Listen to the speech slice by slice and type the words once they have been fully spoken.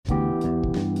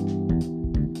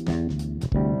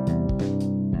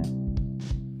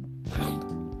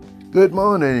Good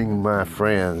morning, my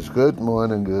friends. Good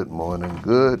morning, good morning,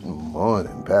 good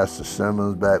morning. Pastor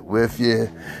Simmons back with you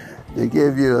to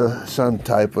give you some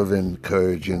type of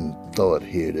encouraging thought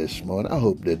here this morning. I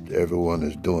hope that everyone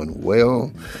is doing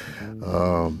well.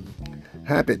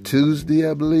 Happy Tuesday,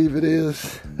 I believe it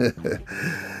is.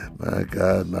 My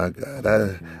God.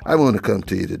 I want to come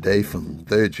to you today from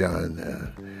 3 John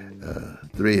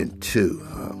 3 and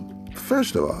 2.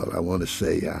 First of all, I want to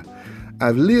say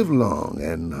I've lived long,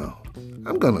 and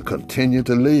I'm going to continue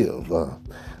to live a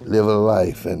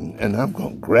life, and I'm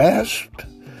going to grasp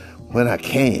when I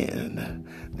can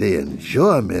the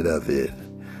enjoyment of it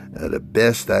the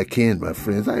best I can, my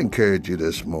friends. I encourage you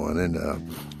this morning.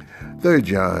 3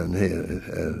 John,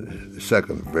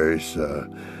 second verse,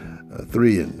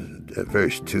 3 and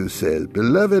verse 2 says,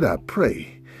 "Beloved, I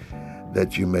pray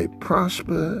that you may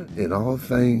prosper in all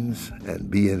things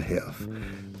and be in health,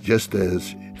 just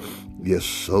as your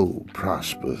soul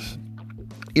prospers."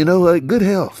 You know, good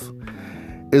health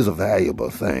is a valuable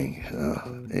thing.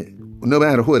 No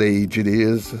matter what age it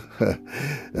is.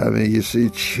 I mean, you see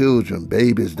children,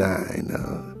 babies dying,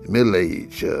 middle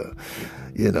age.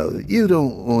 You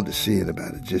don't want to see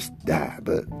anybody just die.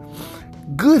 But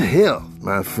good health,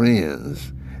 my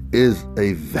friends, is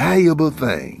a valuable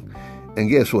thing. And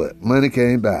guess what? Money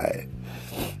can't buy it.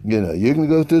 You can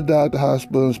go to the doctor,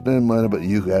 hospital, and spend money, but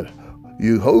you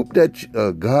hope that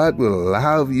God will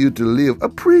allow you to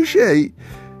appreciate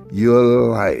your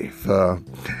life.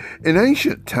 In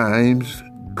ancient times,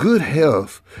 good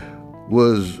health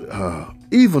was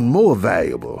even more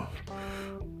valuable.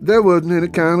 There wasn't any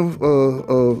kind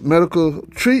of medical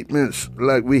treatments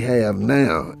like we have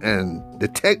now. And the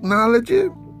technology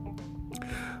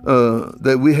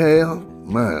that we have,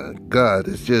 my God,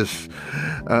 is just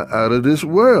out of this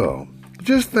world.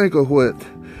 Just think of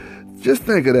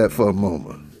that for a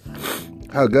moment.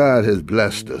 How God has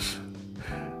blessed us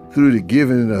through the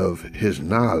giving of His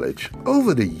knowledge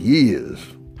over the years.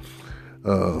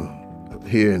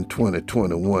 Here in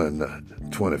 2021,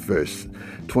 21st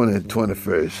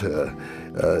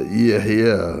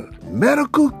year,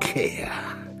 medical care.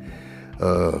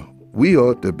 We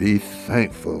ought to be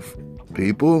thankful,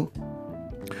 people.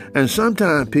 And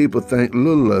sometimes people think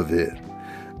little of it.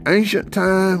 Ancient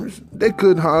times, they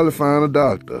couldn't hardly find a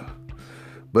doctor.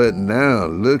 But now,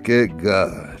 look at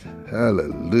God.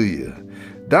 Hallelujah.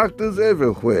 Doctors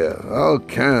everywhere, all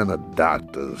kind of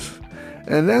doctors.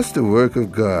 And that's the work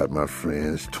of God, my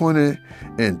friends.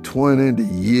 2020, the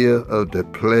year of the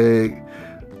plague,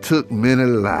 took many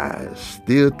lives,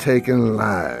 still taking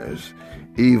lives,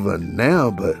 even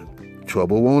now, but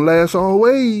trouble won't last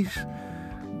always.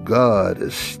 God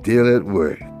is still at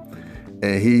work,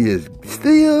 and He is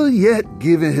still yet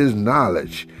giving His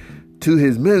knowledge to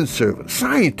His men servants,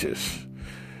 scientists.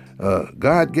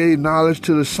 God gave knowledge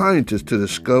to the scientists to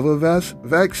discover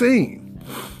vaccine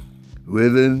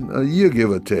within a year, give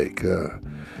or take.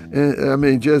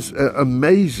 Just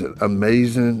amazing.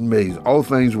 All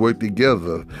things work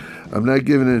together. I'm not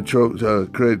giving any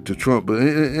credit to Trump, but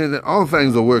and all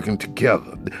things are working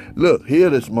together. Look, here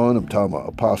this morning, I'm talking about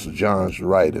Apostle John's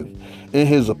writing. In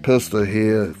his epistle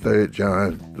here, 3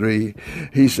 John 3,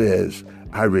 he says,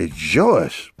 I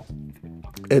rejoice.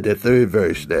 At the 3rd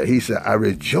verse there, he said, I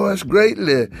rejoice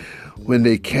greatly when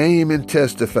they came and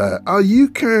testified. Are you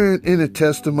current in a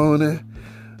testimony?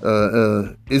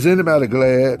 Is anybody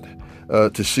glad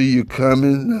to see you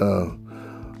coming?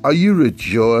 Are you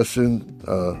rejoicing?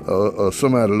 Or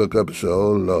somebody look up and say,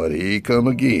 oh, Lord, here he come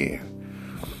again.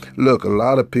 Look, a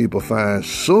lot of people find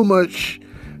so much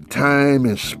time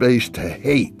and space to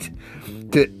hate,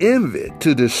 to envy,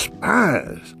 to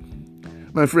despise.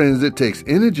 My friends, it takes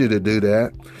energy to do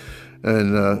that.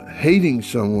 And hating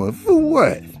someone, for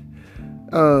what?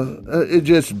 It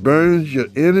just burns your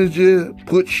energy,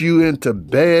 puts you into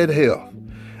bad health,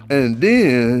 and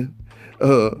then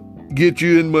get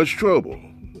you in much trouble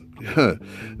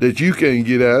that you can't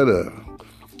get out of.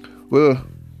 Well,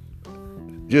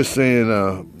 just saying,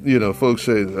 folks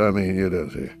say,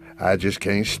 I just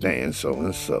can't stand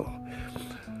so-and-so.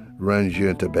 Runs you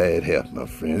into bad health, my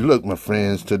friends. Look, my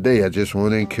friends, today I just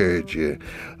want to encourage you.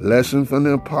 Lesson from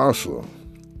the apostle.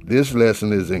 This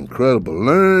lesson is incredible.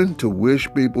 Learn to wish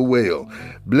people well.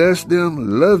 Bless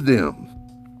them, love them.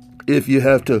 If you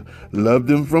have to love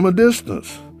them from a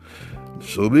distance,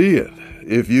 so be it.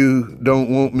 If you don't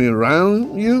want me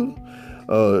around you,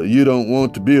 you don't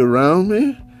want to be around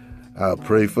me, I'll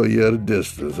pray for you at a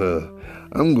distance.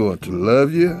 I'm going to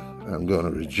love you. I'm going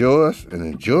to rejoice and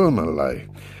enjoy my life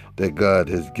that God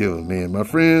has given me. And my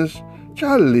friends,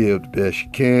 try to live the best you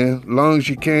can, as long as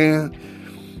you can,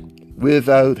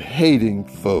 without hating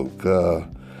folk.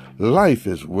 life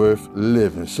is worth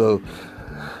living. So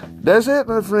that's it,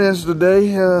 my friends, today.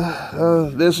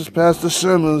 This is Pastor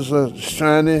Simmons just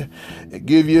trying to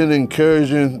give you an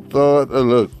encouraging thought.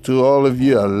 Look, to all of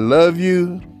you, I love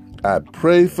you. I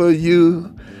pray for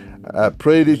you. I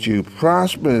pray that you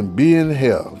prosper and be in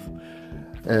health.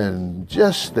 And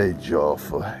just stay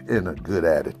joyful in a good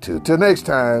attitude. Till next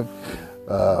time,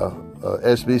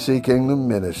 SBC Kingdom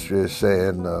Ministry is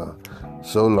saying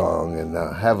so long and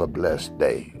have a blessed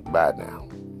day. Bye now.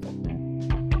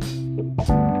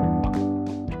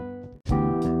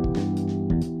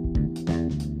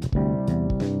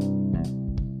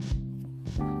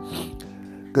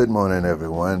 Good morning,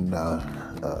 everyone.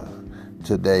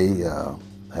 Today,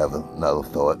 have another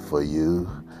thought for you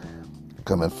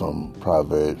coming from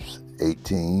Proverbs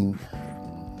 18,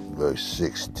 verse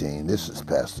 16. This is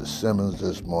Pastor Simmons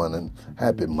this morning.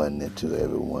 Happy Monday to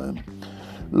everyone.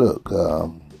 Look,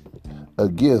 a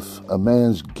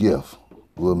man's gift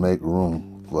will make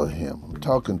room for him. I'm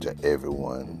talking to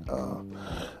everyone.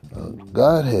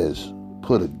 God has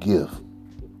put a gift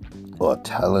or a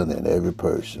talent in every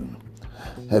person.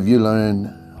 Have you learned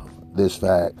this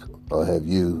fact, or have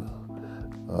you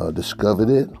discovered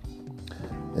it?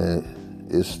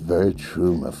 It's very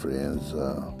true, my friends.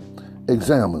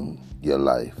 Examine your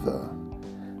life.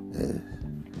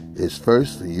 It's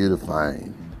first for you to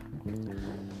find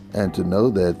and to know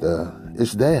that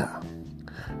it's there.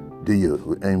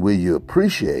 Will you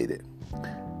appreciate it?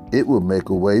 It will make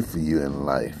a way for you in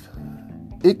life.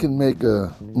 It can make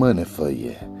money for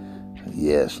you.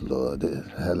 Yes, Lord.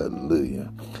 Hallelujah.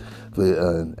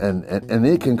 And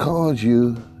it can cause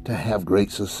you to have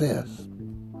great success.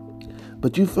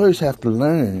 But you first have to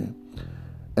learn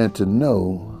and to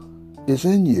know it's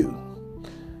in you.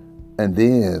 And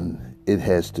then it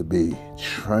has to be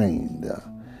trained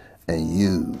and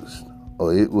used,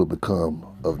 or it will become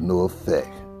of no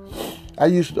effect. I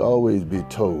used to always be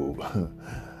told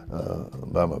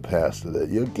by my pastor that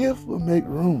your gift will make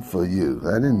room for you.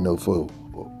 I didn't know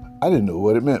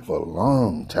what it meant for a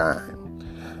long time.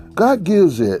 God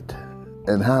gives it,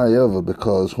 and however,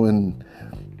 because when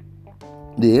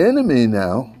the enemy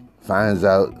now finds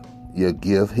out your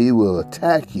gift, he will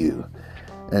attack you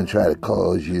and try to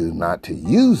cause you not to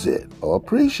use it or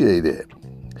appreciate it.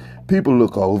 People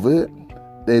look over it.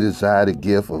 They desire the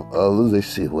gift of others. They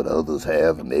see what others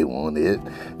have and they want it.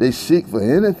 They seek for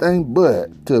anything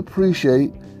but to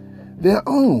appreciate their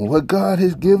own, what God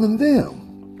has given them.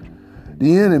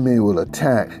 The enemy will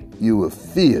attack you with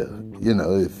fear. You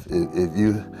know, if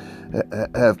you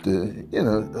have to,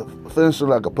 for instance,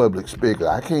 like a public speaker,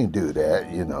 I can't do that,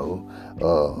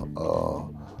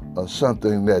 or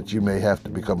something that you may have to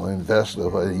become an investor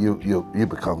where you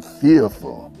become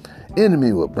fearful.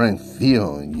 Enemy will bring fear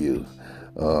on you.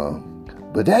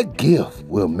 But that gift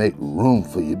will make room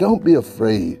for you. Don't be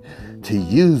afraid to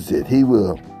use it.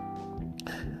 The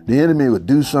enemy will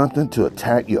do something to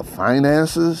attack your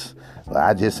finances. Well,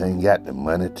 I just ain't got the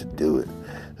money to do it.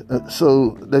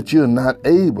 So that you're not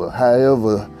able.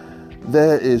 However,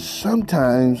 there is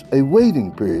sometimes a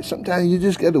waiting period. Sometimes you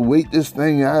just got to wait this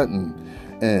thing out and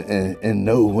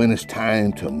know when it's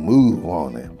time to move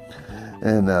on it.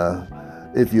 And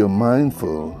if you're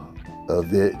mindful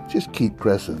of it, just keep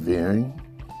persevering.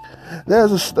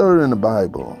 There's a story in the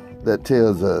Bible that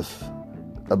tells us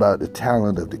about the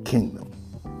talent of the kingdom.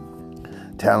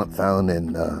 Talent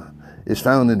is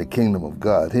found in the kingdom of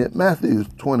God. Here, Matthew's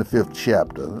 25th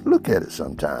chapter. Look at it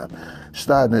sometime.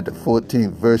 Starting at the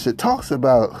 14th verse, it talks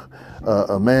about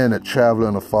a man that traveled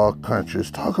in a far country.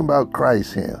 It's talking about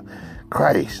Christ here.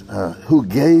 Christ, who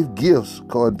gave gifts,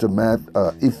 according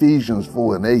to Ephesians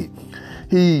 4 and 8.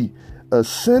 He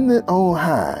ascended on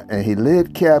high, and he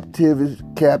led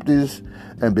captives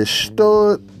and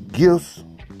bestowed gifts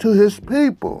to his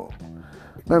people.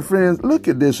 My friends, look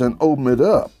at this and open it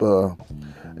up.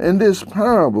 In this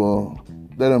parable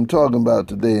that I'm talking about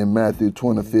today in Matthew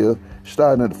 25,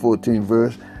 starting at the 14th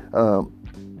verse,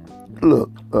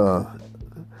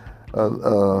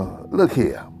 look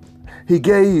here.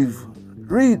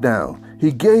 Read down.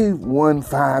 He gave one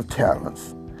 5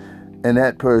 talents, and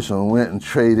that person went and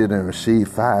traded and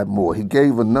received 5 more. He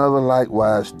gave another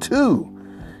likewise 2.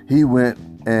 He went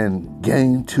and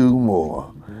gained 2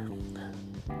 more.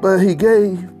 But he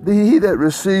that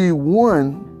received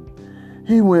 1,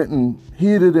 he went and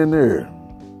hid it in there,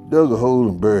 dug a hole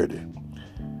and buried it.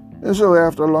 And so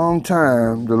after a long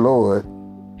time, the Lord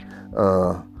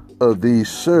of these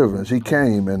servants, he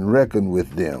came and reckoned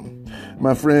with them.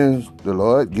 My friends, the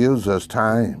Lord gives us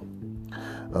time.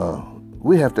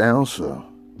 We have to answer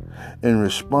in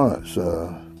response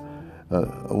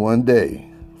one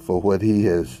day for what he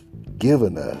has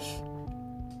given us.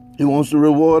 He wants to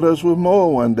reward us with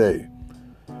more one day.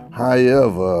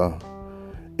 However,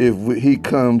 if he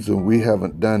comes and we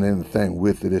haven't done anything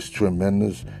with it, it's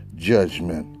tremendous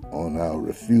judgment on our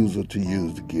refusal to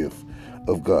use the gift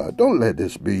of God. Don't let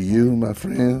this be you, my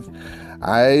friends.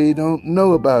 I don't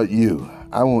know about you.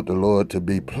 I want the Lord to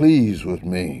be pleased with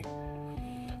me.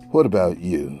 What about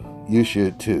you? You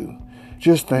should too.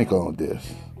 Just think on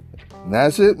this. And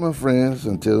that's it, my friends.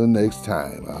 Until the next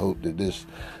time, I hope that this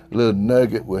little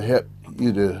nugget will help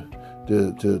you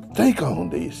to think on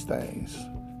these things.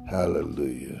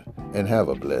 Hallelujah. And have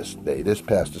a blessed day. This is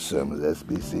Pastor Simmons,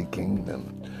 SBC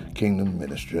Kingdom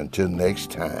Ministry. Until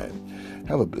next time,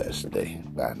 have a blessed day.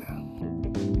 Bye now.